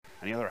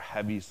Any other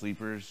heavy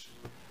sleepers?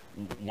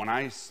 When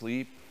I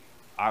sleep,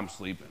 I'm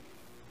sleeping.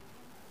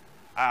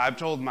 I've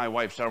told my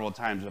wife several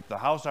times, if the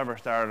house ever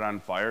started on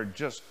fire,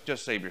 just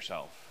save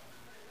yourself.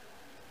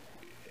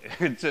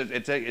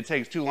 It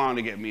takes too long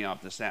to get me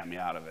up to snap me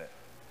out of it.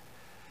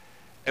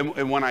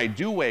 And when I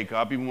do wake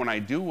up, even when I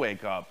do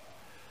wake up,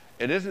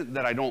 it isn't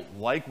that I don't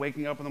like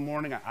waking up in the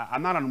morning.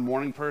 I'm not a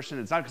morning person.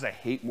 It's not because I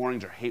hate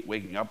mornings or hate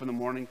waking up in the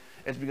morning.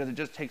 It's because it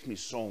just takes me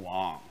so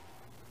long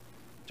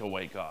to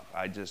wake up.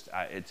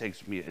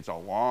 It's a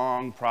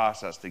long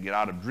process to get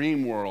out of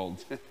dream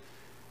world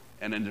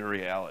and into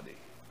reality.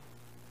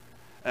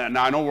 And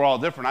now I know we're all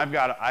different.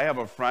 I have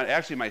a friend,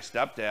 actually my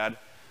stepdad's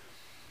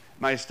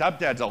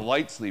a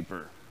light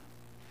sleeper.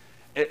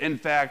 In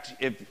fact,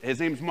 his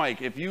name's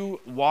Mike. If you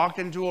walked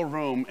into a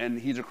room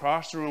and he's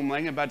across the room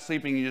laying in bed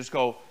sleeping, you just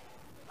go,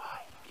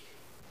 Mike.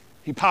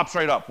 He pops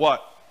right up.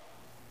 What?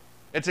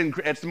 It's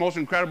the most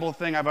incredible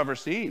thing I've ever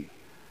seen.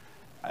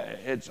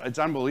 It's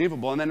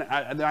unbelievable. And then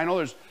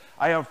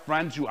I have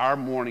friends who are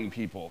morning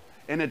people,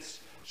 and it's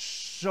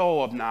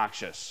so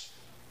obnoxious.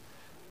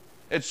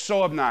 It's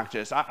so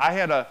obnoxious. I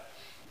had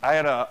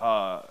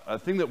a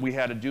thing that we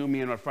had to do,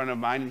 me and a friend of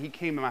mine, and he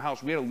came to my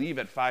house. We had to leave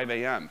at 5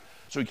 a.m.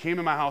 So he came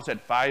to my house at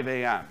 5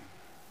 a.m.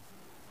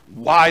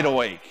 wide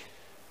awake.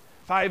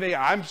 5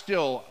 a.m. I'm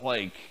still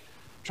like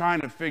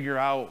trying to figure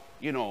out,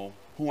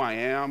 who I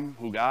am,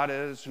 who God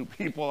is, who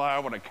people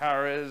are, what a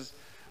car is.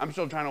 I'm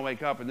still trying to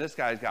wake up, and this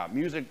guy's got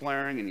music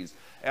blaring, and he's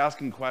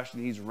asking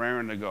questions. He's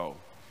raring to go.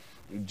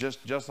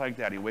 Just like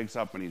that, he wakes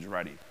up and he's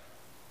ready.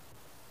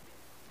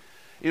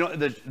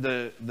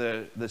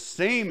 The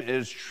same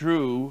is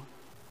true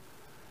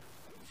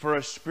for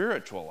a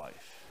spiritual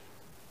life.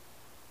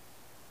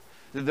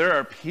 There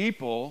are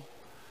people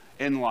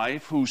in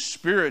life who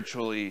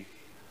spiritually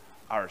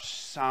are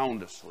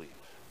sound asleep,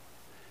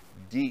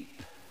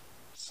 deep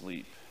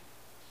sleep.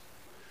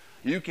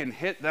 You can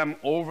hit them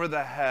over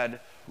the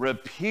head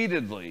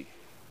repeatedly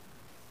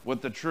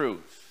with the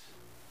truth.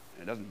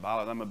 It doesn't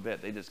bother them a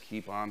bit. They just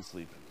keep on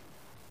sleeping.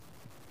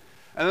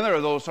 And then there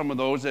are some of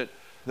those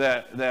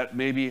that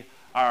maybe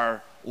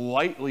are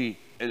lightly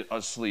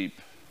asleep,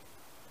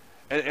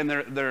 and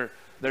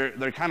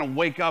they're kind of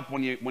wake up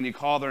when you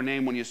call their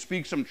name. When you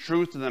speak some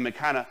truth to them, it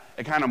kind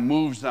of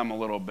moves them a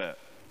little bit.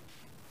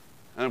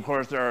 And of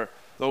course, there are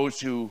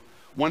those who,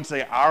 once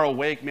they are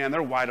awake, man,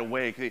 they're wide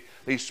awake.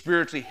 They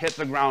spiritually hit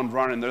the ground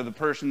running. They're the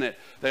person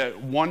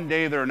that one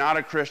day they're not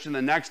a Christian,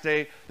 the next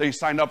day they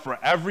signed up for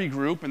every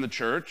group in the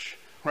church,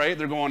 right?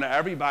 They're going to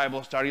every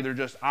Bible study. They're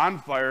just on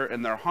fire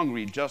and they're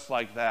hungry just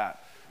like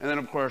that. And then,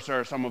 of course, there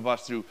are some of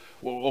us who,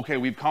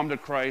 we've come to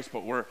Christ,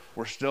 but we're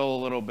still a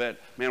little bit,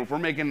 man, if we're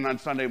making it on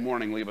Sunday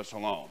morning, leave us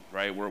alone,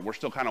 right? We're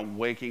still kind of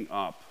waking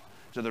up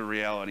to the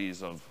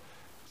realities of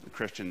the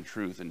Christian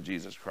truth in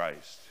Jesus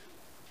Christ.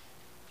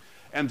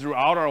 And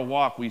throughout our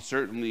walk, we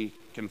certainly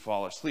can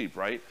fall asleep,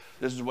 right?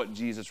 This is what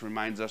Jesus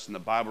reminds us, and the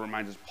Bible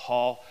reminds us.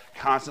 Paul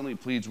constantly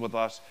pleads with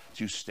us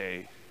to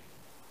stay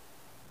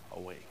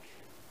awake.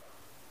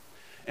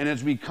 And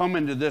as we come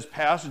into this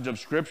passage of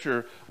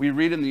Scripture, we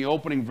read in the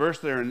opening verse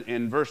there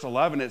in verse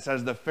 11, it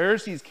says, the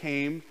Pharisees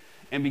came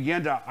and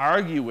began to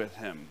argue with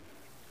him,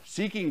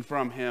 seeking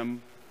from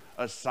him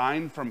a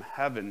sign from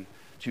heaven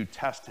to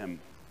test him.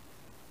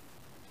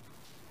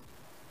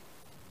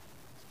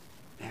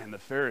 And the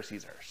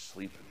Pharisees are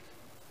sleeping.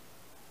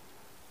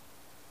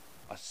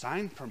 A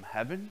sign from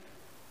heaven?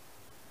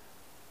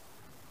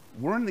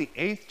 We're in the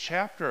 8th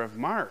chapter of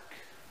Mark.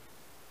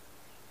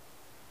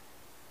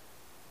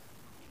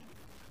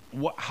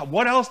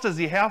 What else does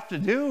he have to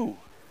do?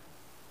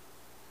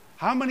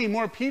 How many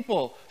more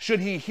people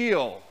should he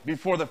heal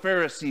before the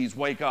Pharisees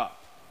wake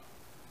up?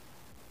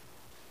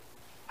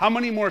 How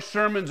many more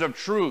sermons of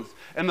truth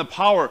and the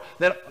power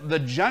that the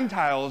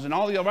Gentiles and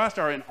all the rest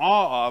are in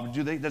awe of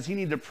does he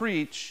need to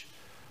preach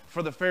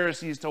for the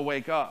Pharisees to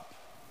wake up?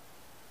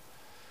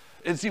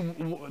 And see,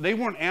 they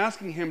weren't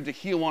asking him to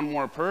heal one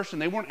more person.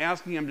 They weren't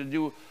asking him to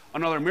do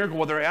another miracle.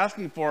 What they're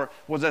asking for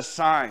was a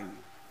sign.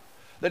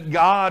 That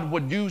God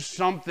would do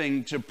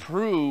something to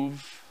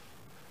prove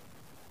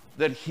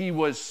that he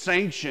was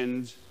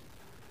sanctioned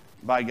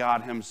by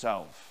God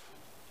himself.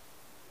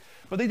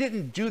 But they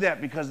didn't do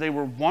that because they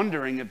were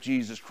wondering if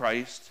Jesus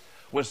Christ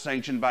was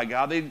sanctioned by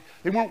God. They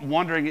weren't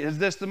wondering, is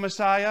this the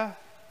Messiah?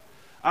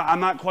 I'm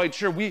not quite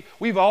sure.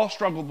 We've all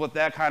struggled with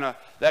that kind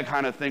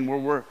of thing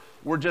where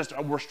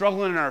we're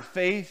struggling in our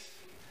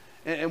faith,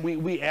 and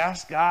we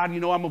ask God,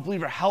 I'm a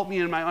believer, help me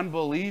in my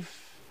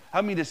unbelief.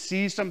 Help me to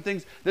see some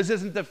things. This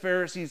isn't the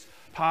Pharisees'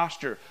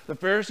 posture. The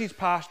Pharisees'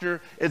 posture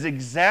is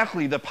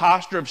exactly the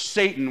posture of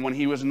Satan when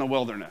he was in the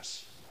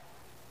wilderness.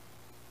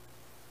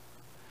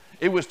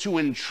 It was to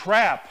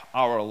entrap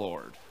our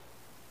Lord.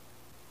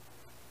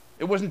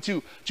 It wasn't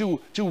to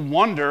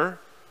wonder.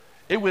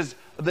 It was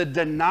the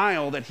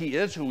denial that he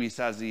is who he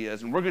says he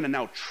is, and we're going to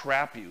now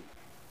trap you.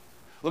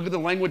 Look at the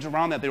language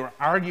around that. They were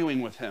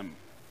arguing with him.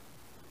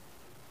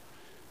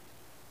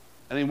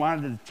 And they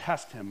wanted to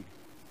test him.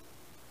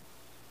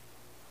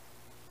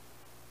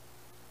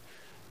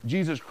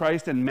 Jesus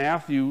Christ in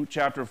Matthew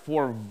chapter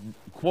 4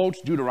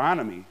 quotes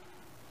Deuteronomy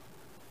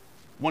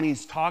when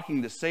he's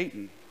talking to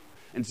Satan.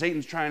 And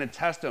Satan's trying to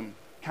test him,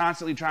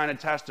 constantly trying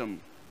to test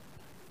him,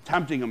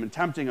 tempting him and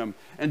tempting him.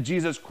 And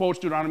Jesus quotes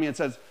Deuteronomy and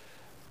says,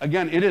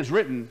 again, it is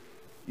written,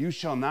 you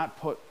shall not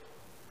put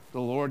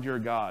the Lord your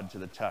God to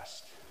the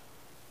test.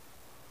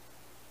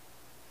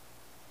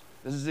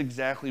 This is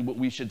exactly what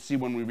we should see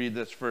when we read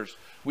this verse.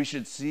 We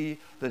should see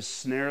the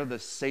snare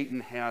that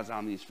Satan has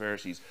on these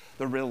Pharisees,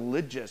 the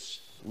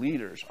religious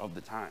leaders of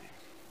the time.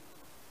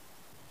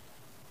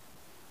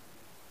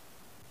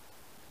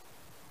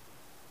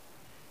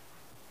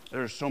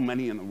 There are so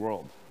many in the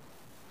world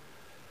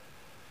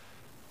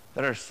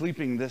that are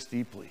sleeping this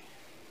deeply.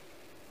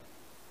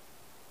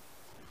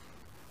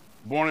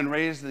 Born and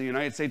raised in the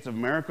United States of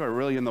America, or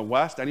really in the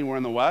West, anywhere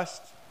in the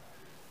West,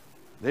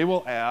 they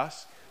will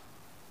ask,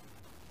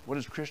 what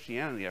has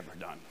Christianity ever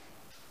done?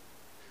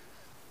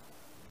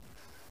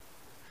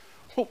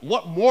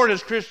 What more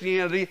does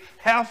Christianity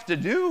have to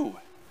do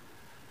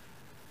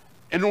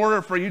in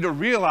order for you to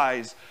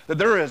realize that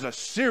there is a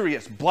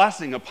serious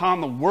blessing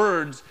upon the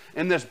words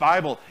in this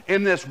Bible,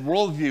 in this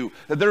worldview,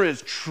 that there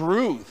is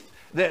truth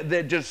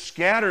that just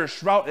scatters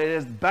throughout, it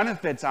has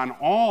benefits on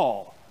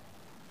all.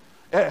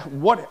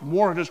 What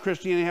more does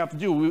Christianity have to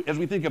do? As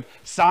we think of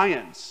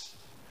science,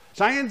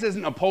 science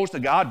isn't opposed to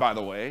God, by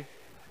the way.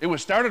 It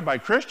was started by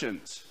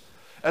Christians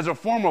as a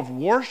form of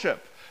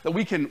worship that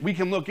we can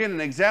look in,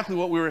 and exactly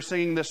what we were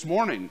saying this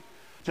morning,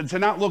 to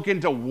not look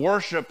into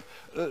worship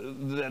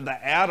the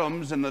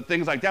atoms and the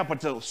things like that,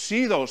 but to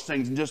see those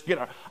things and just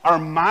get our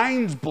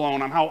minds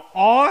blown on how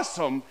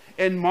awesome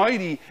and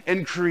mighty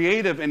and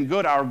creative and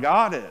good our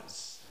God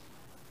is.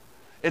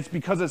 It's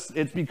because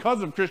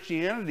of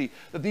Christianity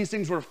that these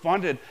things were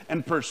funded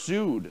and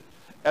pursued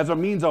as a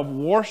means of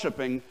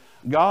worshiping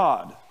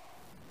God.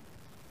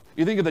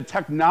 You think of the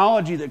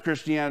technology that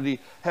Christianity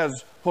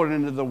has put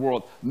into the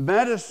world.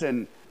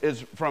 Medicine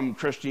is from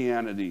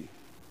Christianity.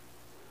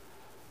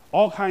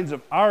 All kinds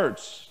of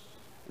arts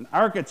and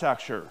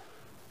architecture,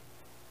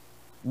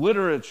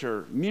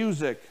 literature,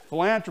 music,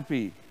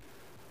 philanthropy,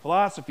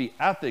 philosophy,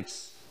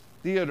 ethics,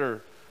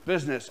 theater,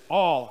 business,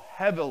 all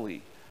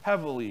heavily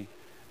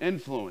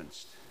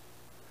influenced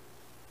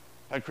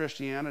by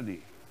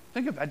Christianity.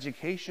 Think of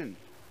education.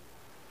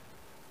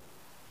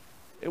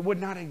 It would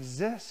not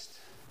exist.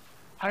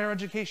 Higher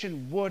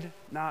education would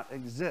not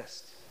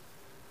exist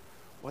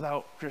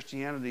without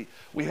Christianity.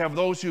 We have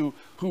those who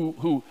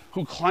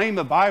claim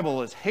the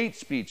Bible as hate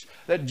speech,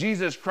 that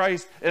Jesus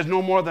Christ is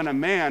no more than a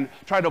man,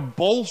 try to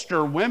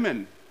bolster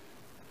women.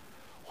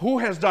 Who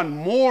has done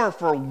more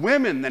for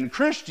women than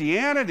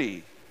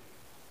Christianity?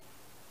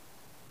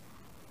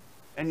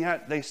 And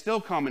yet they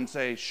still come and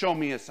say, show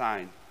me a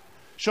sign.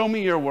 Show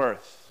me your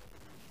worth.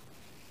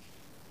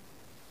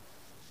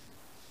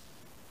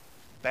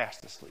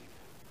 Fast asleep.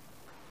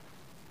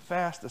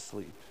 Fast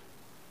asleep.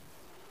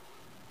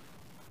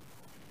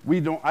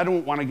 I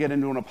don't want to get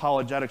into an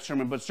apologetic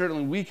sermon, but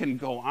certainly we can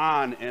go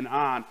on and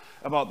on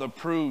about the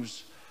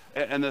proofs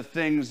and the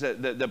things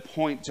that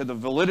point to the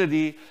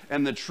validity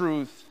and the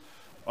truth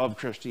of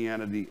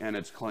Christianity and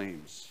its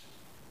claims.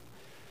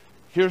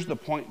 Here's the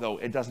point, though.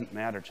 It doesn't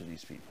matter to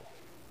these people.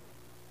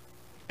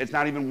 It's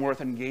not even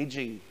worth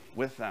engaging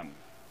with them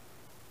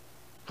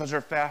because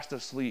they're fast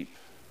asleep.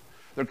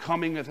 They're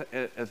coming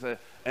with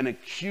an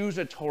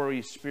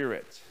accusatory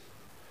spirit.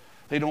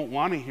 They don't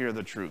want to hear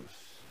the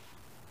truth.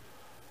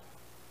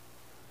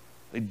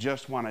 They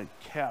just want to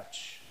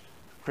catch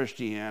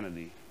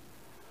Christianity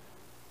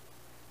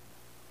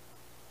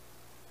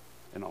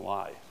in a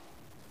lie.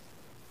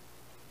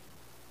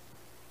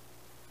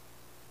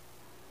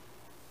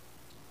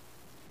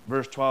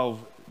 Verse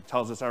 12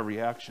 tells us our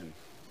reaction,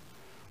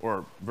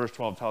 or verse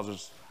 12 tells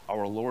us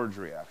our Lord's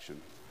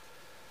reaction.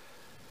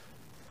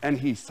 And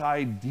he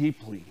sighed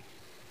deeply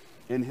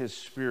in his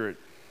spirit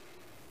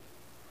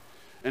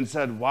and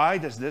said, why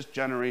does this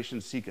generation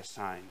seek a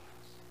sign?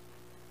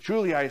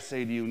 Truly I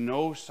say to you,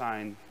 no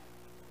sign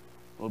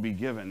will be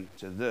given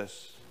to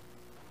this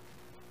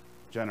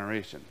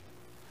generation.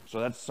 So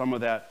that's some of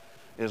that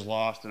is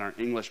lost in our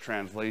English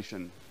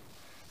translation.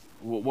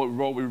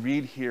 What we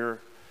read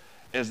here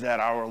is that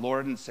our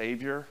Lord and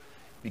Savior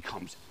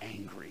becomes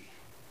angry.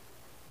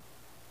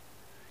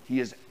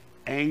 He is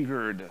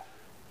angered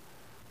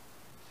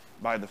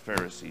by the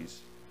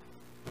Pharisees.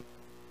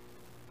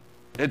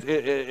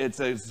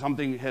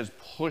 Something has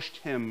pushed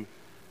him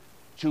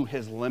to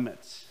his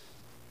limits.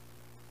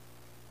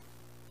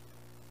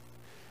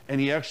 And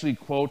he actually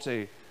quotes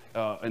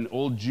an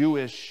old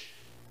Jewish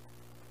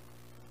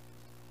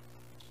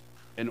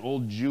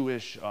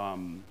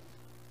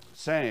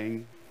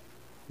saying,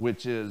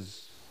 which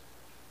is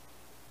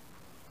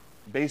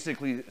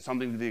basically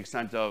something to the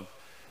extent of,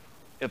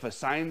 if a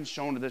sign's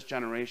shown to this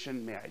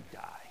generation, may I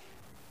die.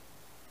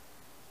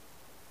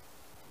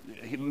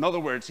 In other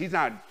words, he's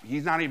not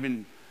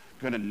even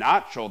going to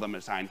not show them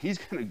a sign. He's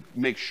going to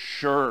make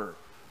sure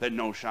that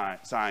no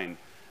sign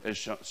is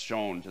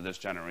shown to this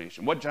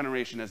generation. What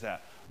generation is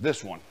that?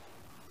 This one.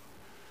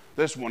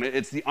 This one,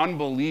 it's the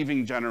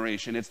unbelieving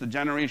generation. It's the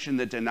generation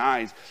that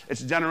denies.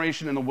 It's a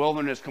generation in the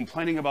wilderness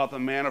complaining about the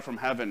manna from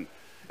heaven.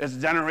 It's a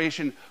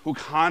generation who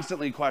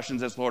constantly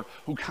questions its Lord,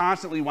 who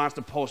constantly wants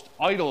to post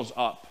idols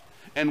up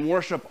and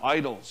worship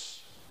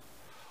idols.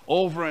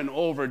 Over and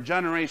over,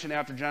 generation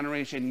after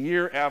generation,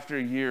 year after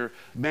year,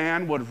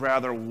 man would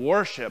rather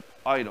worship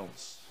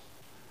idols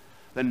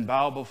than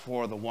bow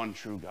before the one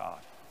true God.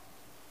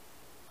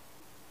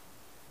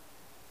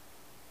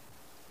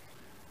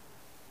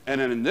 And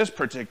then in this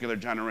particular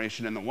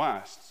generation in the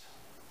West,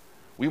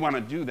 we want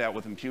to do that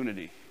with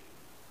impunity.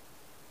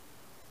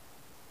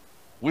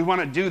 We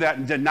want to do that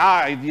and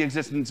deny the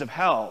existence of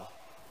hell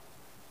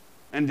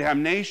and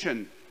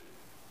damnation.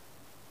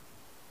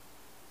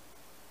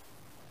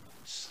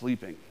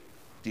 Sleeping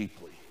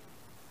deeply.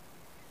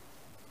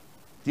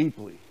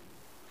 Deeply.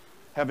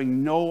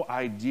 Having no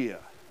idea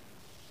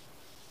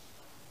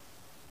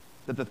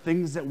that the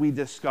things that we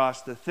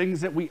discuss, the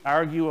things that we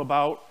argue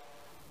about,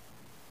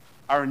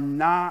 are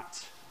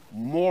not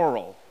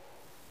moral,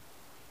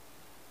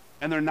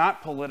 and they're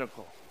not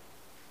political.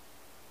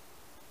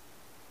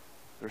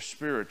 They're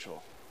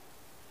spiritual.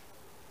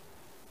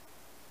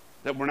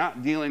 That we're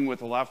not dealing with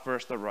the left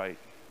versus the right,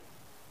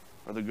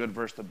 or the good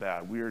versus the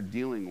bad. We are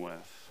dealing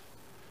with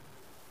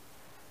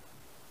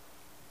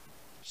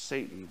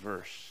Satan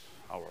versus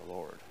our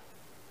Lord.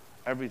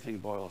 Everything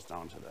boils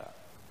down to that.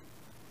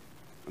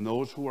 And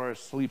those who are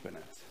asleep in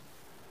it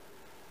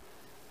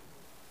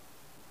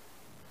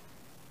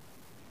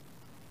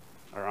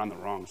are on the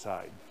wrong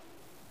side.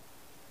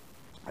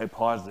 I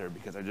paused there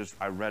because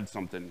I read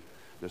something.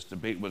 This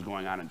debate was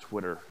going on in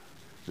Twitter.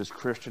 This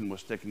Christian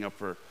was sticking up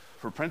for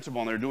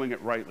principle, and they're doing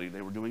it rightly.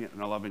 They were doing it in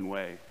a loving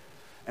way.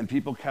 And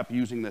people kept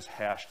using this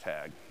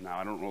hashtag. Now,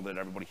 I don't know that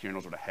everybody here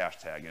knows what a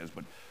hashtag is,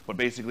 but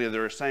basically they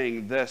were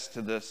saying this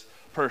to this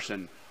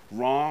person: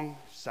 wrong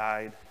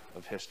side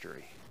of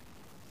history.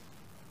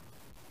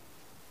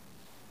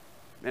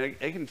 And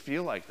it can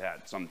feel like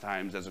that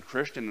sometimes as a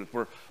Christian, if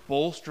we're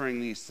bolstering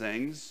these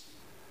things,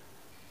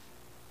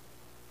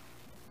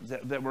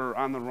 that we're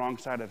on the wrong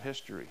side of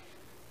history.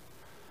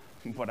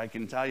 But I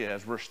can tell you,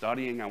 as we're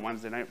studying on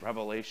Wednesday night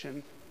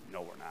Revelation,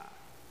 no, we're not.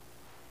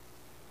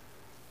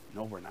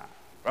 No, we're not.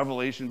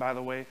 Revelation, by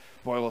the way,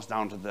 boils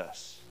down to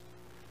this: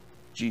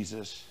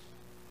 Jesus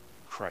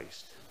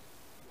Christ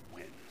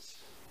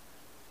wins.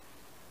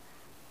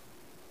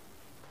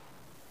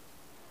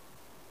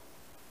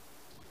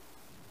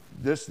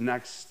 This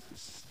next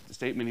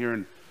statement here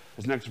in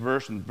this next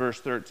verse, in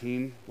verse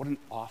 13, what an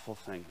awful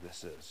thing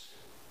this is.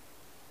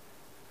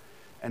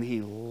 And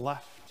he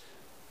left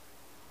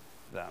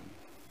them.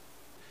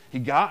 He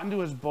got into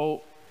his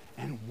boat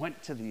and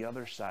went to the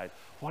other side.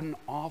 What an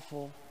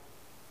awful,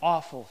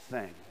 awful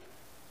thing.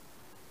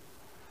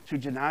 To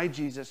deny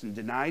Jesus and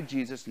deny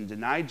Jesus and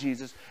deny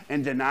Jesus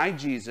and deny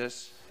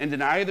Jesus and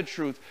deny the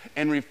truth,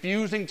 and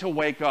refusing to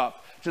wake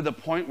up to the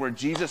point where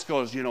Jesus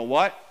goes, you know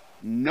what?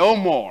 No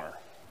more.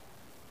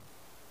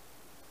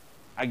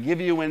 I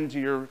give you into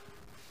your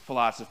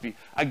philosophy.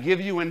 I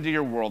give you into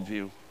your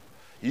worldview.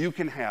 You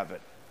can have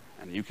it,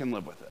 and you can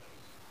live with it.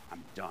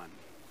 I'm done.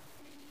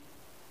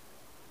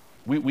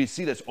 We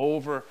see this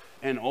over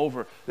and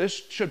over. This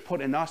should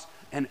put in us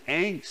an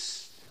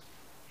angst,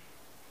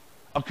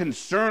 a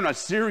concern, a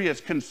serious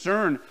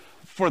concern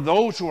for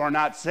those who are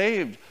not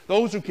saved,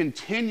 those who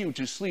continue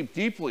to sleep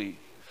deeply.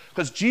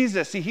 Because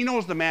Jesus, see, he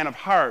knows the man of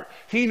heart.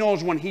 He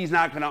knows when he's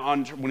not going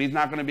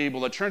to be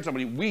able to turn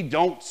somebody. We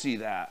don't see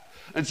that.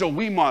 And so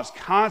we must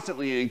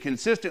constantly and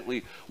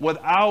consistently,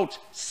 without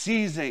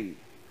ceasing,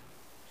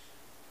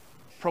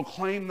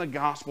 proclaim the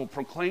gospel,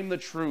 proclaim the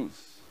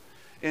truth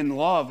in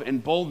love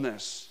and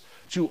boldness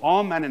to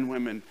all men and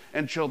women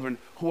and children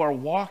who are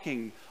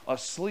walking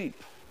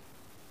asleep,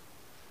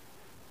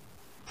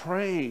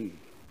 praying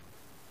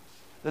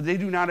that they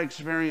do not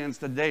experience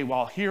the day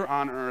while here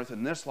on earth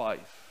in this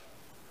life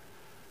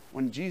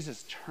when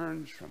Jesus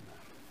turns from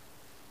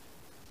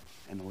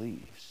them and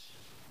leaves.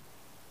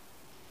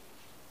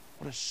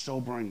 What a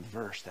sobering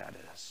verse that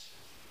is.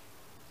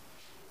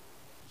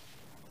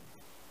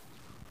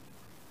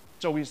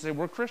 So we say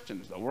we're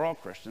Christians, though. We're all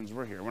Christians.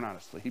 We're here. We're not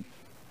asleep.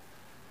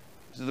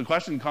 So the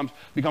question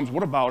becomes,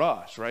 what about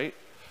us, right?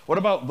 What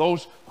about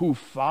those who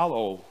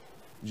follow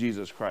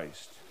Jesus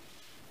Christ?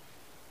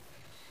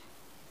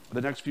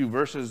 The next few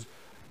verses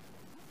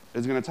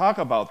is going to talk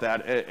about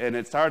that, and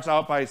it starts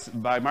out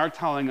by Mark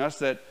telling us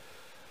that,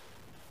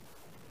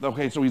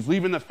 okay, so he's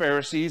leaving the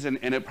Pharisees, and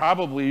it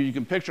probably, you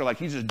can picture, like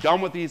he's just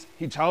done with these.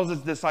 He tells his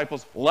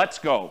disciples, let's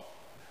go.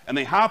 And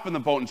they hop in the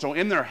boat, and so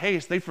in their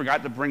haste, they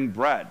forgot to bring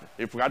bread.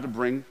 They forgot to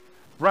bring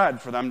bread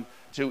for them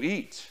to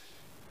eat.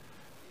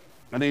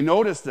 And they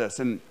notice this,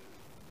 and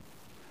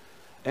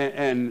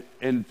in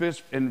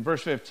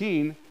verse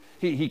 15,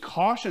 he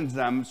cautions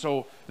them,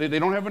 so they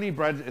don't have any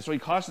bread, so he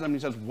cautions them, and he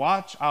says,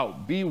 watch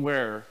out,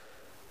 beware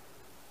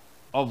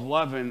of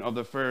leaven of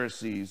the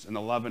Pharisees and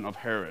the leaven of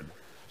Herod.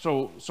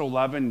 So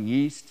leaven,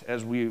 yeast,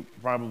 as we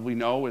probably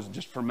know, is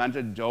just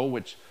fermented dough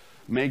which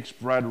makes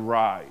bread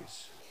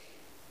rise.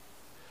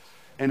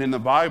 And in the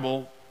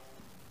Bible,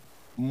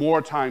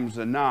 more times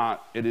than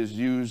not, it is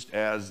used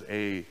as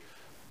a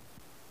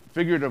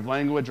figurative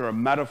language or a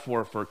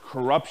metaphor for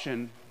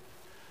corruption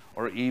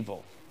or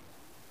evil.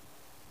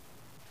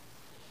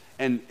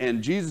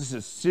 And Jesus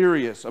is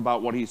serious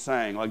about what he's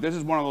saying. Like, this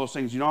is one of those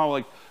things, you know how,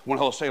 like, when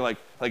he'll say, like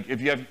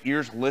if you have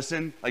ears,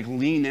 listen, like,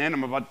 lean in,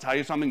 I'm about to tell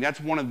you something. That's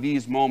one of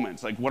these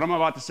moments. Like, what I'm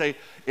about to say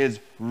is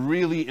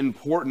really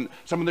important.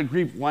 Some of the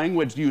Greek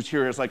language used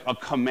here is like a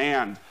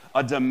command,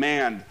 a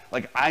demand.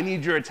 Like, I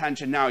need your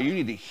attention now. You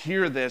need to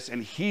hear this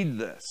and heed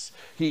this.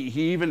 He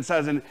even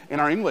says in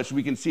our English,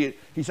 we can see it,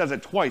 he says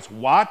it twice.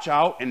 Watch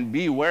out and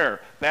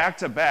beware. Back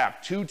to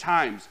back, 2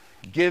 times.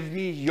 Give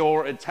me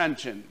your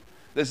attention.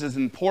 This is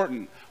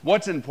important.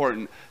 What's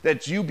important?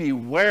 That you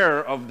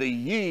beware of the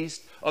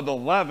yeast of the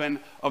leaven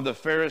of the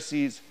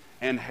Pharisees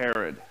and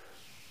Herod.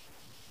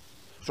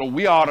 So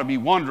we ought to be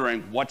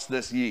wondering, what's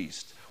this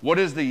yeast? What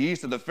is the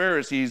yeast of the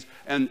Pharisees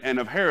and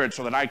of Herod,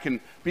 so that I can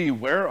be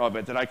aware of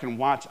it, that I can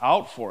watch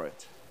out for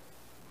it?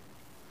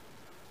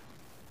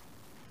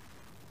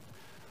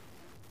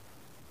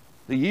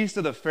 The yeast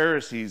of the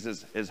Pharisees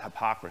is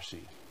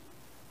hypocrisy.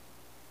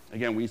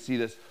 Again, we see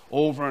this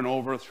over and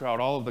over throughout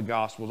all of the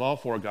Gospels, all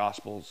 4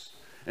 Gospels.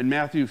 In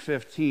Matthew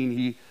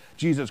 15,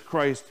 Jesus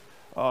Christ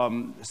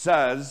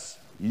says,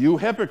 "You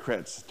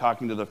hypocrites,"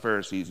 talking to the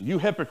Pharisees, "you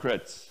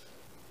hypocrites,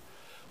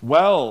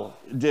 well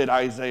did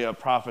Isaiah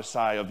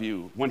prophesy of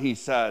you when he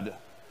said,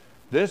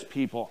 'This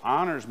people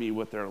honors me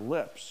with their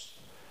lips,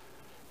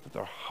 but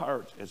their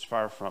heart is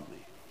far from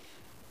me.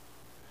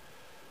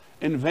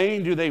 In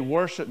vain do they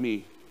worship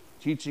me,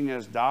 teaching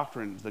as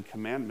doctrines the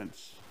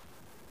commandments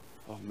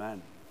of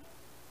men.'"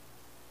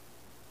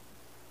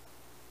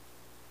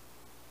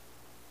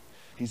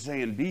 He's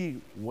saying,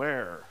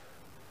 beware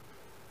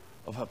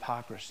of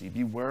hypocrisy.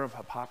 Beware of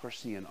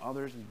hypocrisy in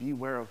others, and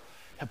beware of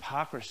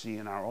hypocrisy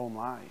in our own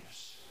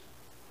lives.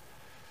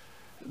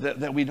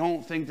 That we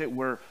don't think that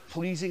we're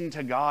pleasing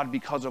to God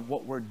because of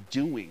what we're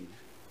doing.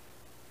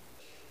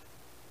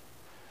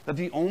 That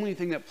the only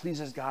thing that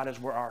pleases God is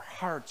where our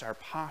hearts are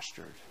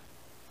postured.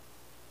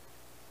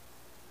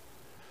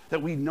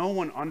 That we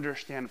know and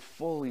understand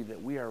fully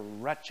that we are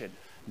wretched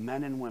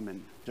men and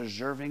women,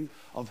 deserving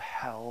of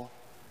hell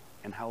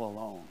and hell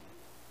alone.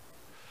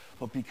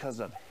 But because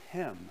of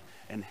him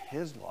and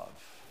his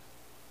love,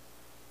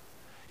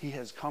 he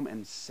has come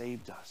and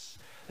saved us.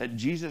 That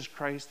Jesus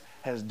Christ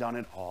has done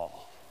it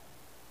all.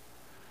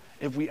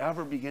 If we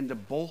ever begin to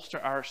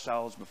bolster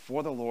ourselves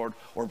before the Lord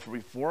or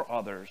before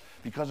others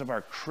because of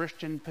our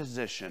Christian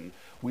position,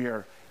 we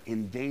are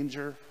in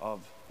danger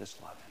of this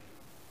leaven.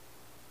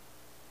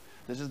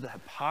 This is the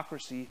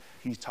hypocrisy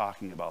he's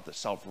talking about, the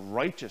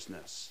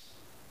self-righteousness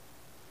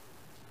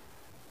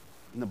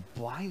and the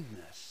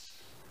blindness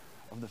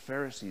of the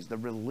Pharisees, the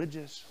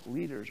religious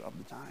leaders of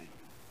the time.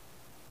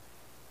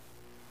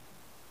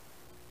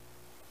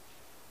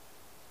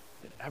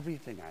 That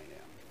everything I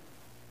am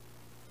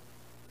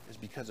is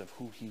because of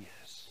who he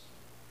is.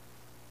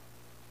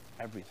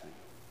 Everything.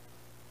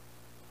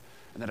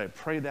 And that I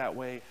pray that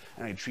way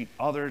and I treat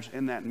others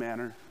in that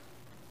manner.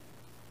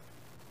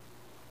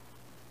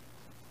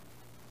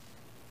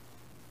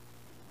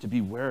 To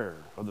beware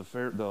of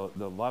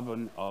the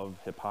leaven of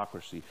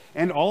hypocrisy.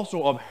 And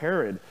also of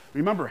Herod.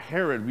 Remember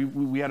Herod,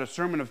 we had a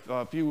sermon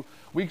a few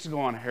weeks ago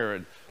on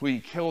Herod, who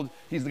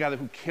he's the guy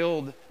who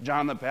killed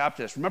John the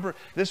Baptist. Remember,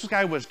 this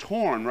guy was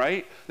torn,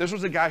 right? This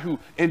was a guy who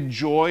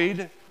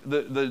enjoyed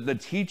the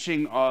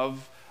teaching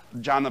of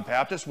John the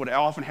Baptist, would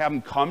often have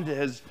him come to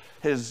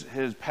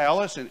his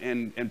palace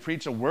and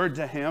preach a word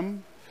to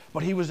him.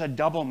 But he was a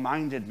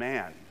double-minded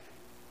man.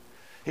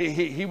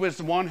 He was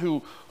the one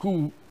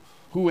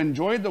who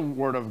enjoyed the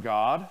word of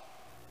God.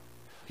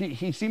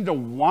 He seemed to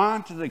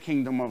want the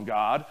kingdom of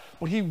God,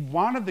 but he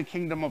wanted the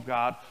kingdom of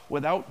God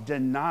without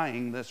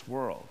denying this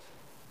world.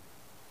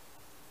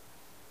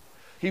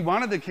 He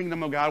wanted the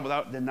kingdom of God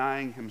without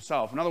denying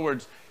himself. In other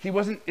words, he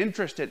wasn't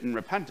interested in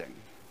repenting.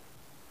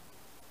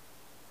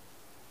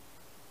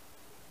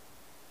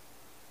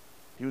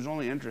 He was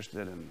only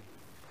interested in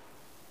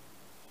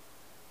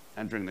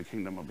entering the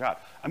kingdom of God.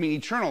 I mean,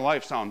 eternal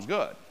life sounds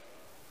good.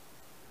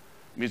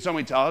 I mean,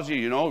 somebody tells you,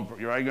 you're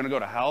going to go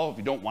to hell. If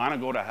you don't want to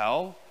go to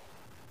hell,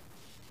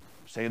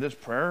 say this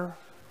prayer,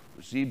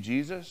 receive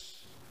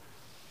Jesus.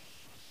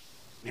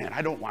 Man,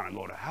 I don't want to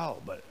go to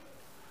hell, but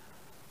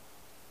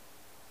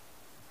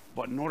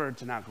in order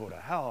to not go to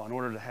hell, in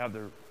order to have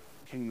the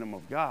kingdom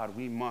of God,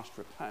 we must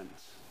repent.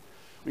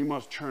 We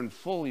must turn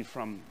fully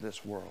from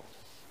this world.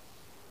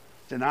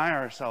 Deny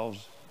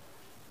ourselves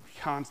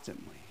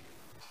constantly.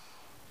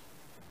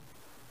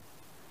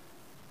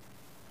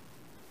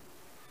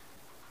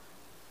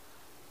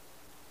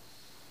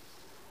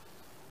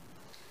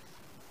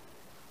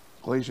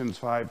 Galatians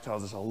 5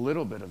 tells us a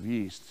little bit of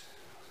yeast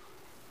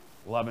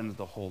leavens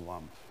the whole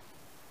lump.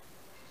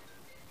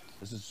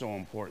 This is so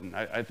important.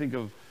 I think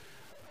of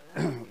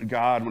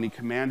God when he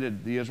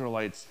commanded the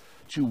Israelites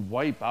to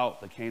wipe out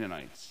the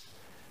Canaanites.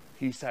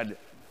 He said,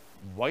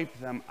 wipe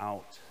them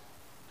out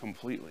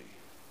completely.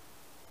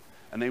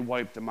 And they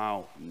wiped them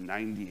out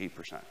 98%.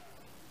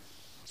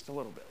 Just a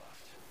little bit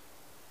left.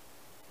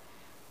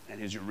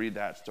 And as you read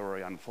that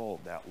story unfold,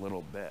 that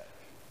little bit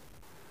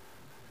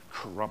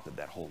corrupted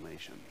that whole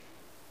nation.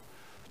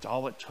 It's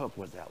all it took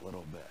was that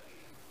little bit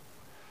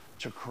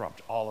to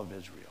corrupt all of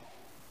Israel.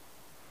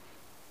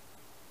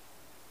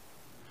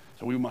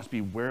 So we must be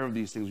aware of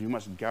these things. We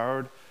must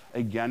guard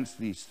against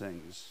these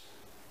things.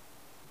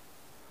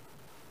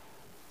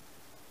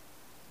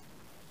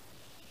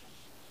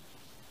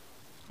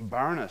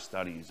 Barna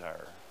studies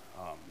are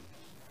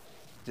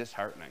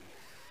disheartening.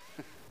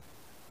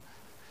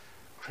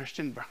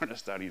 Christian Barna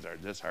studies are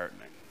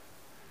disheartening.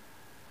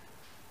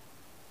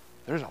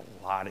 There's a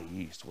lot of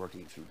yeast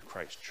working through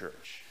Christ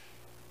Church.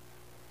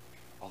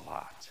 A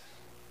lot.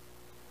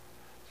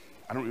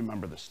 I don't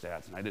remember the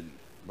stats, and I didn't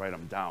write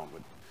them down,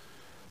 but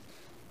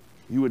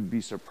you would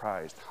be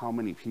surprised how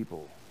many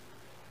people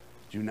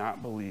do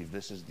not believe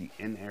this is the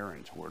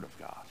inerrant Word of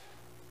God.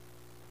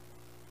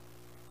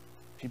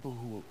 People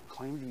who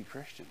claim to be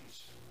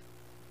Christians.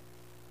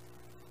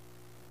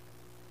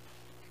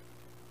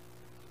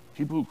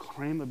 People who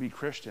claim to be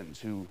Christians,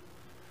 who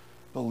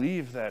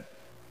believe that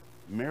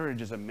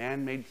marriage is a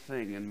man-made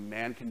thing and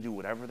man can do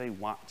whatever they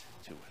want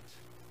to it.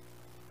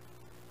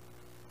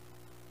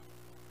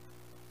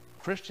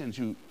 Christians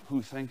who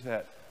think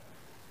that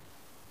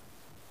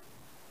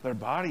their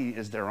body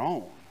is their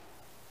own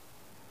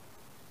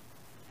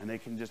and they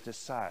can just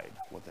decide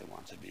what they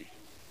want to be.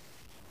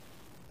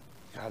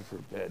 God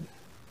forbid.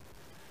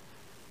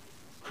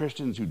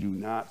 Christians who do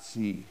not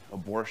see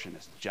abortion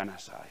as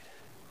genocide.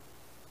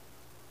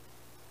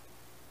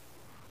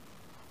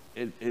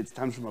 It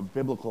stems from a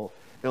biblical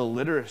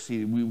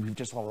illiteracy. We've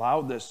just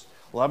allowed this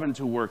leaven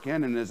to work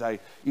in. And as I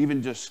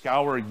even just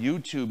scour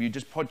YouTube, you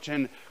just put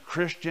in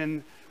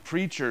Christian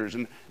preachers,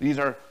 and these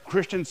are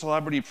Christian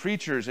celebrity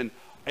preachers, and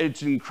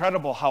it's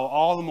incredible how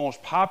all the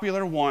most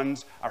popular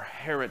ones are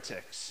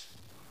heretics.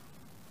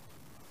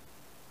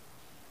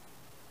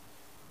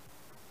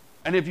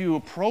 And if you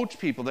approach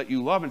people that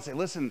you love and say,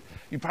 listen,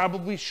 you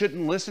probably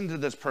shouldn't listen to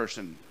this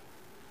person,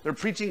 they're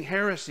preaching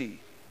heresy,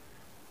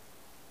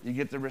 you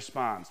get the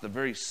response, the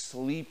very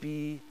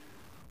sleepy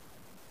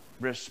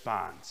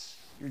response.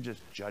 You're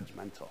just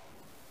judgmental.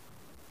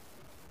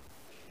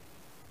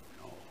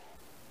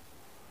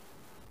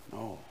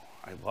 No,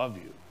 I love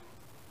you.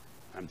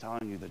 I'm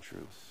telling you the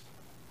truth.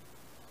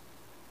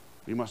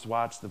 We must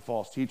watch the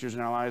false teachers in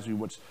our lives. We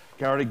must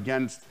guard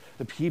against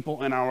the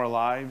people in our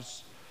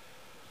lives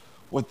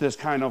with this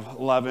kind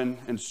of leaven,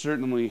 and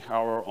certainly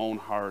our own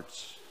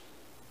hearts.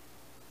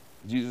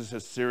 Jesus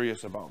is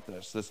serious about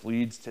this. This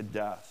leads to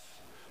death.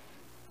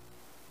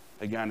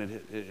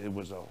 Again, it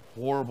was a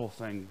horrible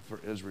thing for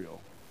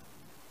Israel.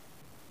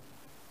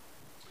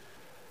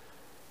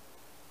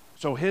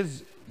 So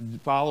his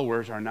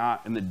followers are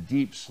not in the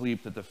deep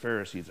sleep that the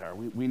Pharisees are.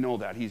 We know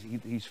that.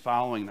 He's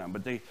following them,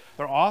 but they're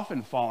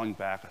often falling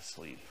back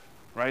asleep,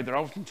 right? They're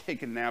often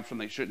taking naps when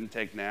they shouldn't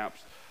take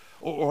naps.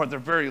 Or at the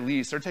very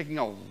least, they're taking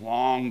a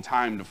long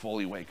time to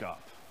fully wake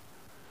up.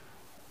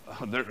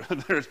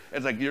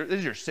 It's like, this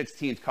is your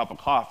 16th cup of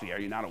coffee. Are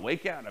you not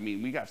awake yet? I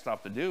mean, we got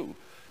stuff to do,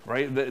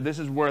 right? This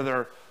is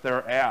where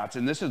they're at,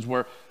 and this is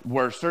where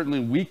certainly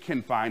we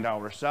can find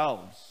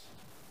ourselves.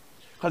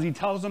 Because he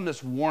tells them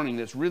this warning,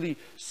 this really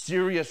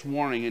serious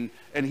warning,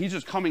 and he's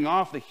just coming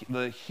off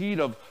the heat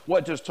of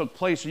what just took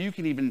place. So you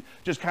can even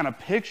just kind of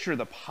picture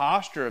the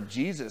posture of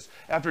Jesus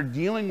after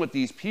dealing with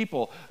these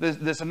people,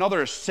 this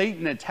another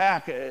Satan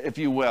attack, if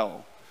you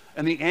will,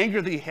 and the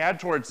anger that he had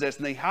towards this.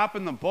 And they hop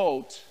in the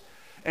boat,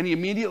 and he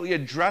immediately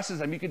addresses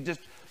them. You could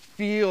just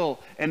feel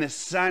and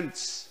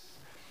sense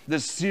the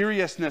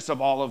seriousness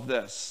of all of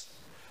this,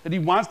 that he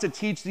wants to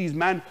teach these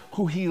men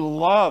who he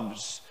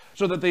loves,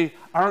 so that they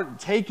aren't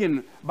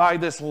taken by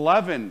this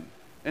leaven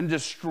and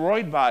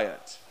destroyed by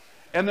it.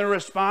 And their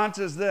response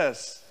is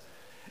this: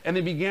 and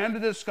they began to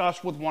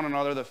discuss with one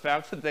another the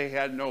fact that they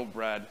had no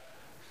bread.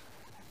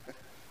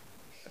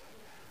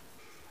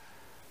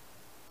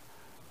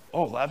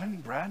 Oh, leaven?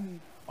 Bread?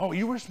 Oh,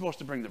 you were supposed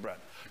to bring the bread.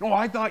 No,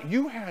 I thought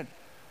you had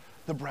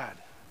the bread.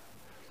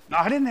 No,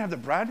 I didn't have the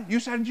bread. You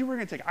said you were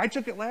going to take it. I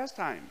took it last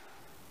time.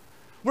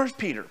 Where's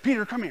Peter?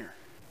 Peter, come here.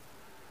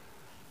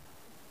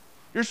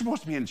 You're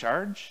supposed to be in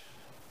charge.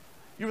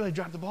 You really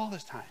dropped the ball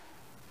this time.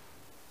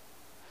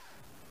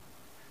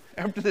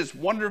 After this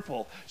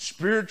wonderful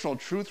spiritual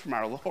truth from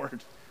our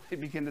Lord, they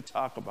begin to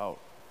talk about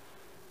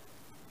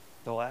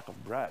the lack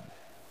of bread.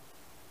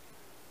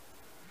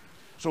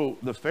 So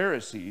the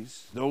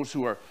Pharisees, those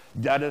who are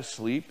dead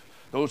asleep,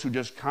 those who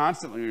just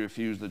constantly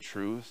refuse the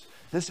truth,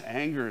 this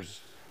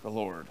angers the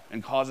Lord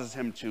and causes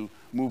him to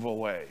move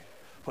away.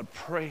 But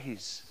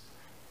praise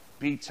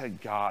be to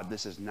God,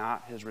 this is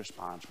not his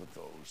response with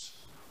those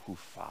who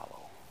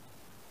follow.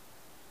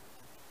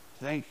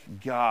 Thank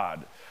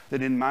God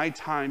that in my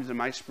times, in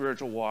my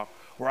spiritual walk,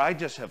 where I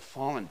just have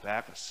fallen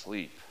back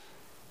asleep,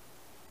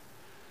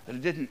 that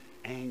it didn't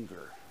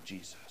anger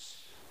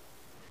Jesus.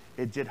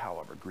 It did,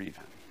 however, grieve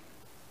him.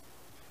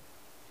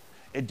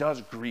 It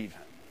does grieve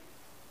him.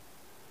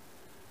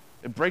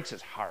 It breaks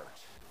his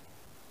heart.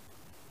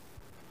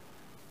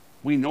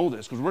 We know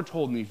this because we're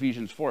told in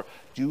Ephesians 4,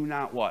 do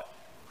not what?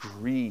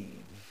 Grieve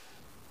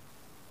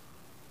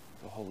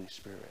the Holy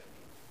Spirit.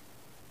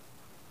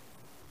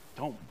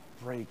 Don't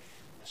break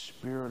the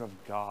Spirit of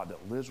God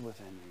that lives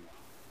within you,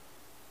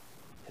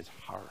 his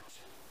heart.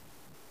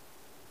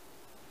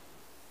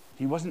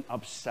 He wasn't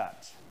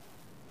upset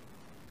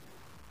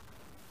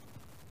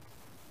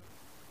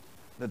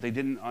that they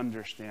didn't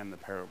understand the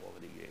parable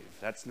that he gave.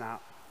 That's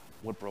not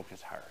what broke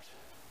his heart.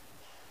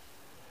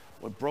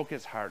 What broke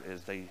his heart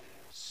is they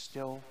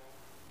still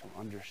don't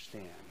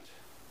understand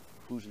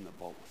who's in the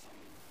boat with them.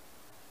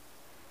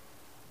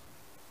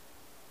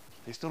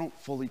 They still don't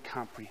fully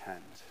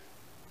comprehend.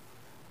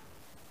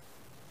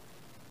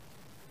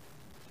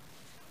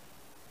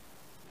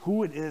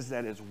 Who it is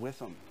that is with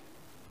them.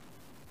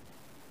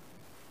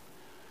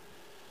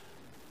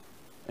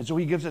 And so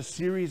he gives a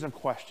series of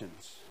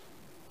questions.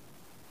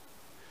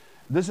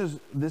 This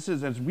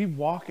is as we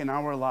walk in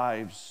our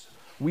lives,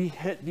 we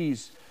hit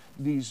these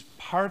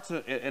parts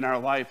in our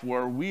life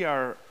where we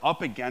are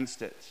up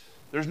against it.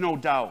 There's no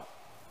doubt.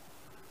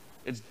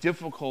 It's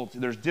difficult.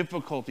 There's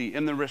difficulty,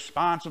 and the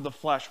response of the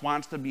flesh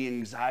wants to be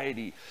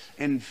anxiety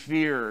and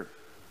fear.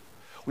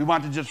 We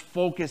want to just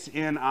focus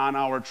in on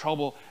our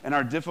trouble and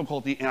our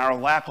difficulty and our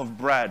lack of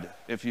bread,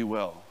 if you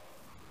will.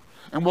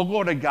 And we'll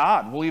go to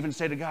God. We'll even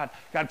say to God,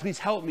 God, please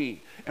help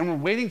me. And we're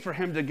waiting for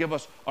him to give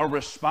us a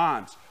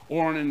response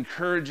or an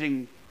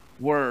encouraging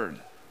word.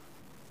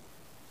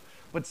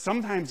 But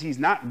sometimes he's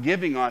not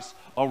giving us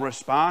a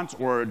response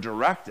or a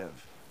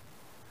directive.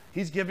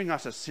 He's giving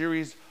us a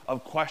series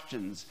of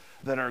questions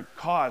that are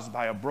caused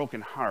by a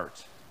broken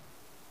heart.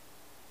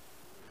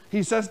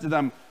 He says to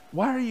them,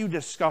 why are you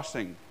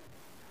discussing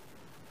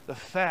the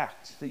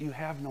fact that you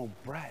have no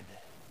bread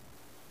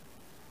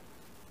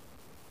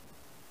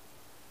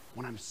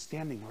when I'm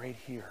standing right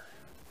here?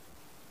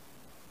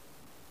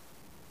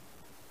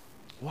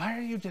 Why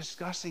are you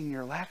discussing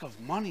your lack of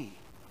money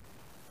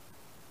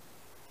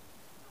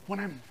when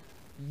I'm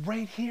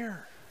right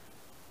here?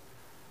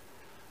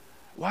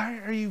 Why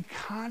are you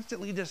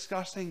constantly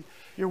discussing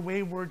your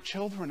wayward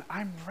children?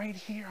 I'm right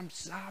here. I'm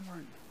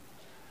sovereign.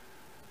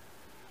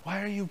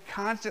 Why are you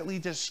constantly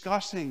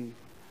discussing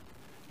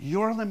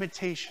your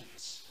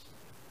limitations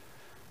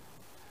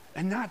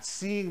and not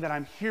seeing that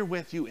I'm here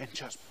with you and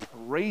just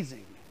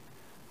praising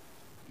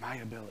my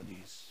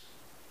abilities?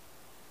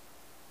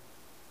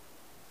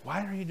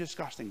 Why are you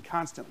discussing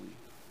constantly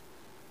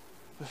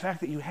the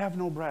fact that you have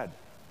no bread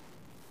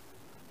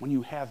when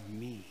you have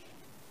me?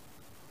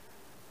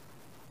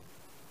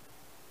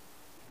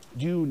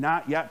 Do you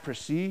not yet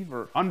perceive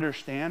or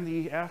understand,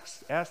 he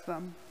asked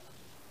them?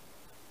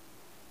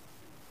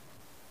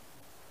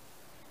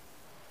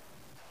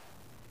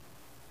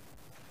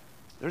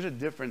 There's a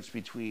difference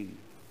between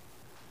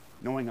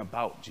knowing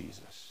about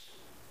Jesus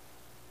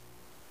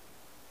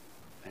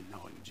and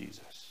knowing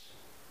Jesus.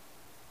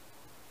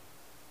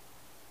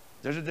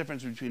 There's a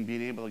difference between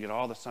being able to get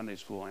all the Sunday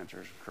school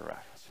answers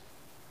correct.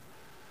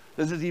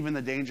 This is even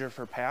the danger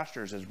for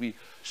pastors as we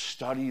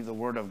study the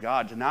Word of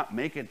God, to not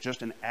make it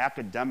just an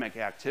academic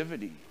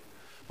activity,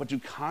 but to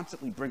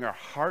constantly bring our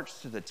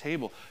hearts to the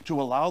table,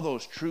 to allow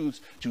those truths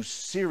to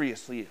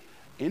seriously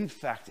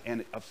infect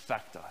and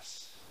affect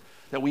us,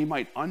 that we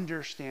might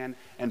understand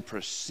and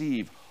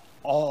perceive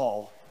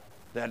all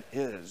that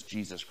is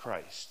Jesus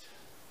Christ.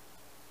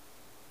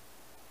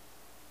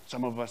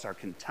 Some of us are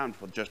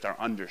content with just our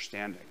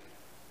understanding,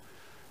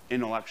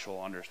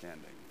 intellectual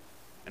understanding,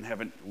 and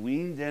haven't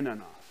leaned in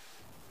enough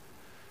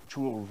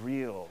to a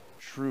real,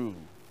 true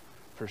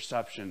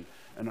perception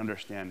and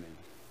understanding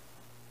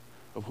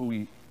of who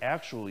he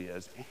actually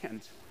is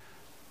and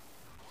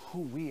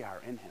who we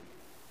are in him.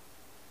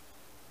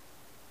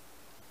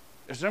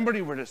 If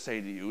somebody were to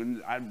say to you,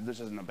 and this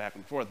isn't a back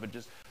and forth, but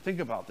just think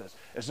about this.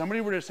 If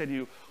somebody were to say to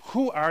you,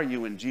 who are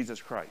you in Jesus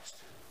Christ?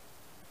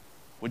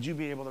 Would you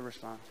be able to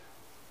respond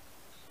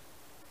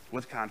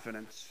with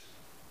confidence?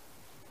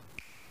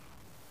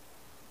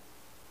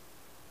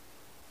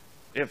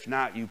 If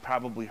not, you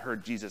probably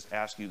heard Jesus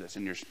ask you this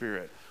in your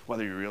spirit,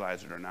 whether you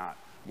realize it or not,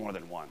 more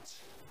than once.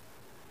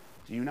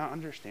 Do you not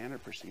understand or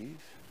perceive?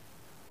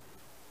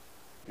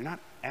 You're not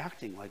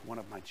acting like one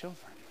of my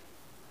children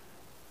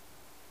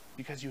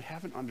because you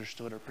haven't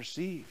understood or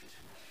perceived.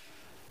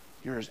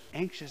 You're as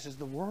anxious as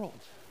the world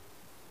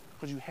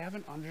because you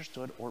haven't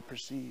understood or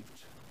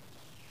perceived.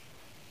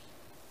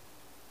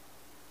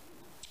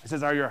 It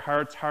says, are your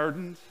hearts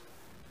hardened?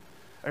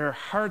 Are your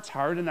hearts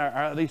hardened?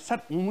 Are they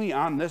set only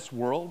on this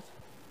world?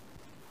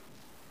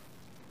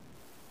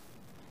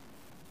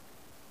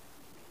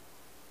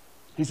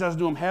 He says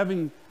to him,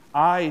 having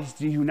eyes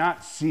do you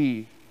not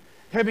see?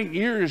 Having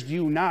ears do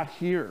you not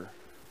hear?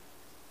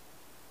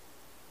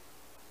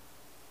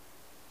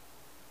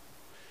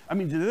 I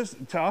mean, to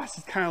us,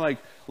 it's kind of like,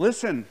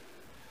 listen,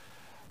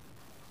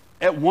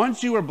 at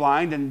once you were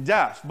blind and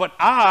deaf, but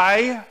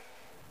I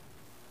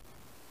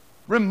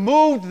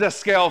removed the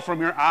scale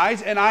from your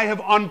eyes and I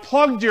have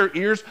unplugged your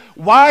ears.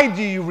 Why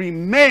do you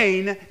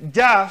remain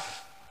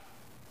deaf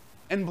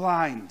and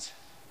blind?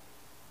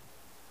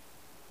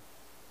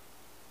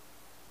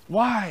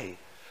 Why?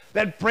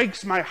 That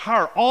breaks my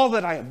heart, all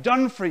that I have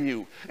done for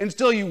you, and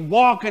still you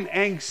walk in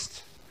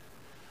angst.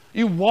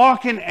 You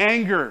walk in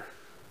anger.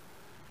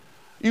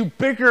 You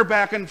bicker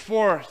back and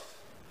forth.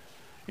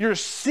 You're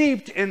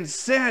seeped in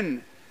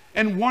sin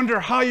and wonder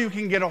how you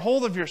can get a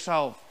hold of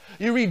yourself.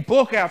 You read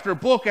book after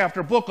book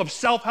after book of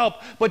self-help,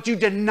 but you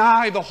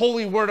deny the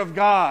holy word of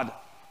God.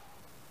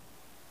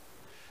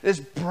 This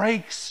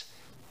breaks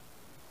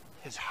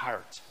his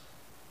heart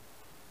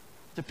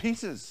to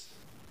pieces.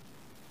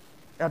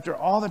 After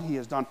all that he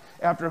has done,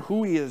 after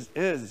who he is.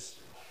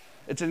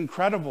 It's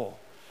incredible.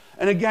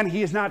 And again,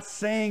 he is not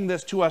saying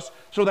this to us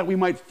so that we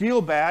might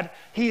feel bad.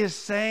 He is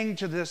saying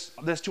this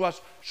to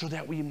us so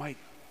that we might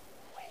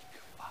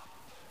wake up.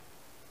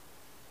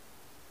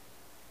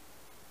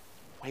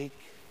 Wake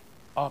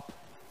up,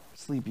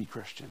 sleepy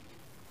Christian.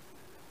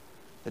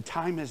 The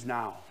time is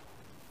now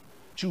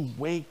to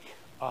wake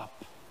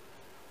up.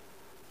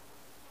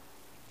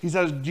 He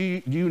says,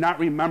 do you not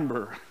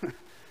remember?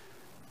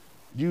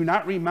 Do you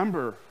not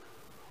remember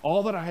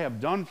all that I have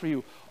done for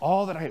you,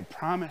 all that I have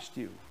promised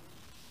you?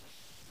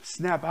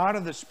 Snap out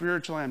of the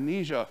spiritual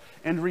amnesia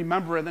and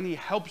remember, and then he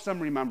helps them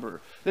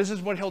remember. This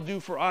is what he'll do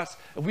for us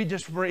if we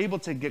just were able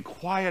to get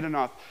quiet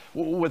enough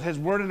with his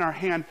word in our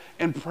hand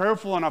and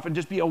prayerful enough and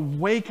just be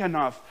awake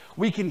enough.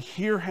 We can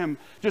hear him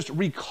just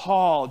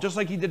recall, just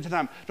like he did to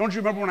them. Don't you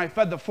remember when I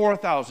fed the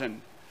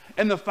 4,000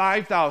 and the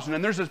 5,000?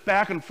 And there's this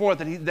back and forth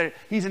that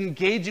he's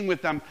engaging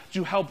with them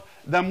to help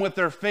them with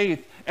their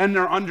faith and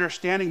their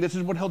understanding. This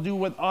is what he'll do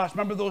with us.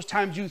 Remember those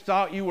times you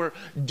thought you were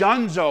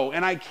donezo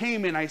and I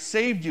came and I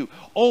saved you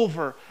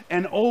over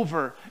and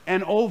over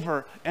and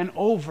over and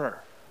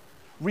over.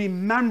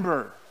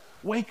 Remember.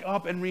 Wake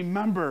up and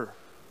remember.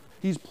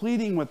 He's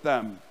pleading with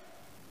them.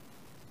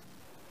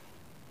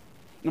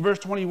 In verse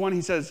 21,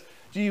 he says,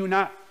 do you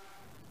not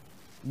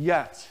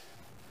yet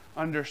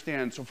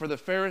understand? So for the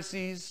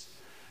Pharisees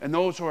and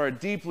those who are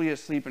deeply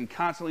asleep and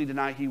constantly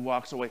deny, he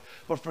walks away.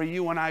 But for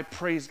you and I,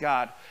 praise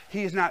God,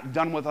 he is not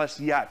done with us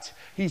yet.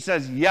 He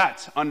says,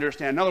 yet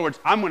understand. In other words,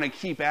 I'm going to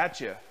keep at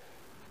you.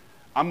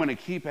 I'm going to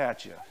keep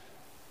at you.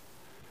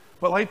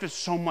 But life is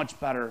so much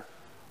better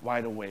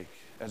wide awake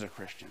as a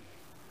Christian.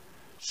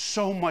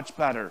 So much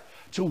better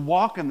to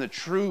walk in the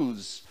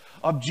truths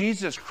of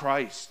Jesus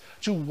Christ,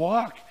 to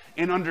walk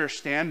in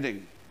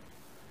understanding,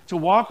 to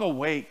walk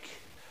awake,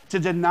 to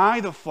deny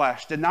the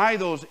flesh, deny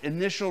those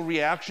initial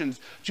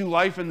reactions to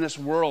life in this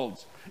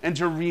world, and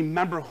to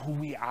remember who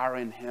we are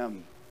in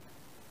him.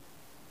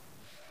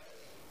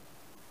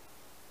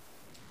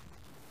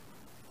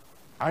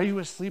 Are you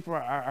asleep or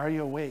are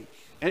you awake?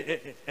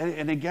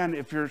 And again,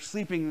 if you're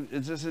sleeping,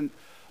 this isn't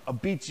a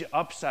beat you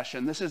up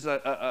session. This is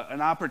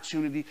an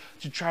opportunity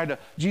to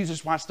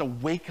Jesus wants to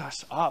wake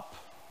us up.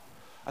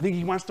 I think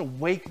he wants to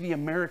wake the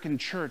American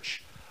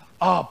church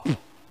up.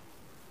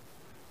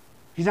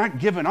 He's not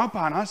giving up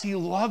on us. He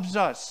loves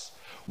us.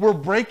 We're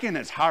breaking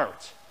his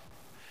heart.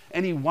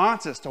 And he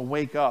wants us to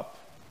wake up.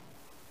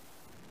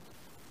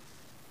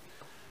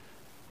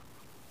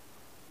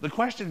 The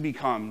question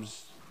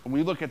becomes, when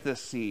we look at this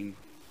scene,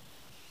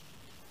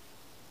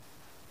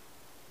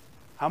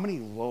 how many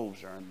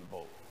loaves are in the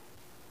boat?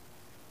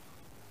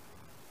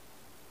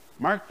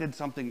 Mark did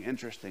something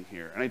interesting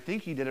here. And I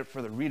think he did it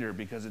for the reader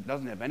because it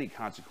doesn't have any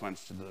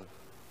consequence to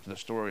the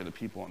story or the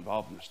people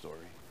involved in the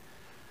story.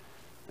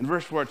 In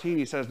verse 14,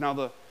 he says,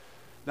 now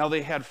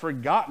they had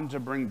forgotten to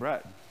bring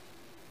bread.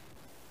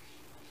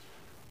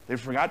 They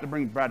forgot to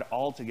bring bread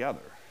altogether.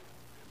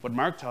 But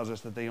Mark tells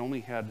us that they only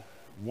had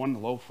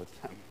one loaf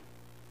with them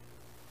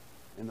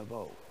in the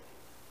boat.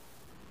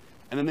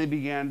 And then they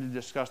began to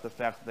discuss the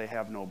fact that they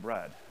have no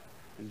bread.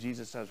 And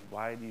Jesus says,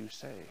 why do you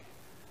say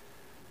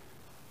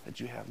that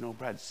you have no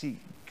bread? See,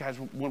 guys,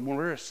 when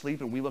we're asleep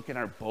and we look in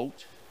our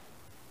boat,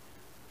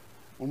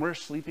 when we're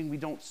sleeping, we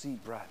don't see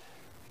bread.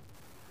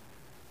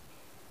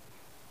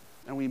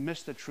 And we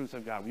miss the truth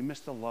of God. We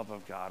miss the love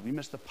of God. We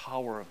miss the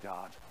power of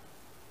God.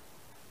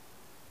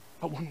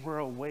 But when we're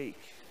awake,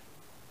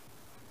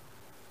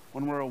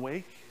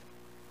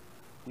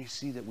 we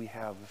see that we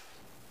have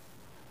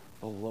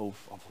the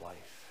loaf of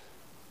life,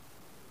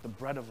 the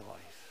bread of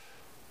life,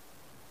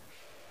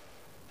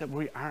 that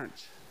we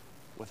aren't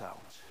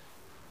without,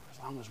 as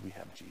long as we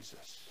have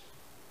Jesus.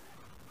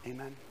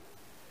 Amen.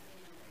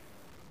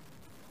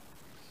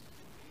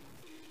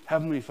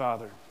 Heavenly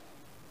Father,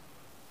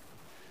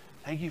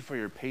 thank you for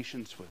your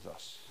patience with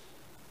us.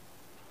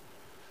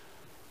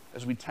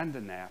 As we tend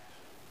to nap,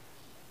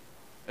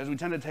 as we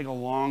tend to take a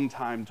long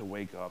time to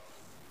wake up,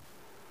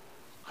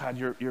 God,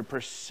 your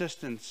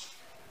persistence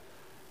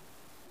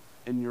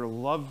and your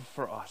love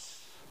for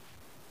us,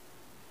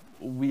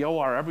 we owe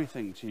our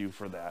everything to you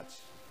for that.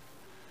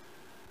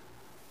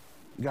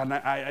 God, and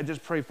I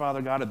just pray,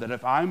 Father God, that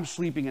if I'm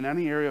sleeping in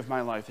any area of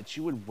my life, that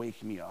you would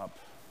wake me up.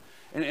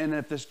 And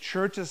if this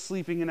church is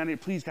sleeping in any,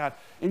 please, God,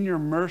 in your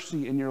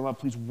mercy, in your love,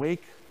 please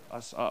wake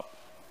us up.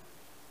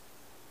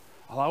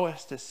 Allow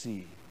us to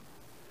see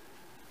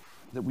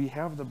that we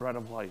have the bread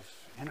of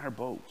life in our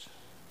boat,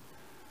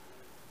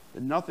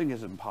 that nothing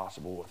is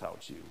impossible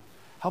without you.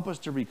 Help us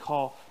to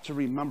recall, to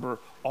remember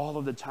all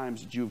of the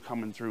times that you've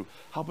come in through.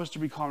 Help us to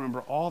recall, remember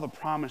all the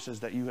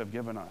promises that you have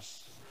given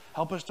us.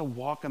 Help us to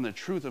walk in the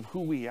truth of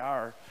who we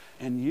are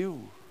in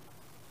you.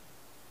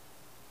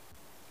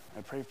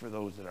 I pray for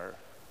those that are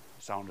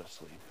sound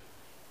asleep.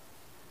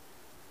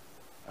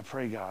 I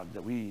pray, God,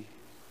 that we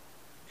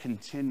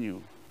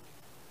continue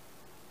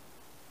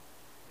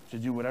to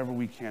do whatever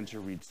we can to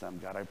reach them.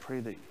 God, I pray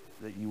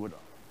that you would,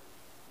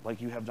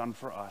 like you have done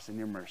for us in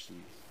your mercy,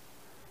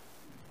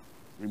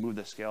 remove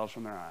the scales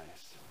from their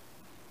eyes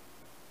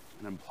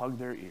and unplug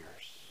their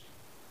ears,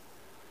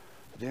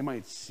 that they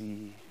might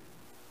see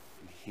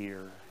and hear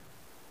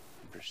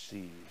and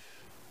perceive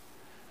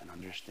and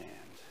understand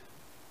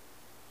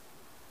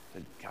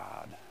that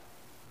God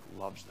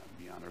loves them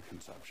beyond their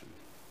conception.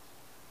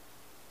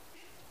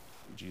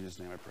 In Jesus'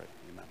 name I pray,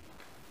 amen.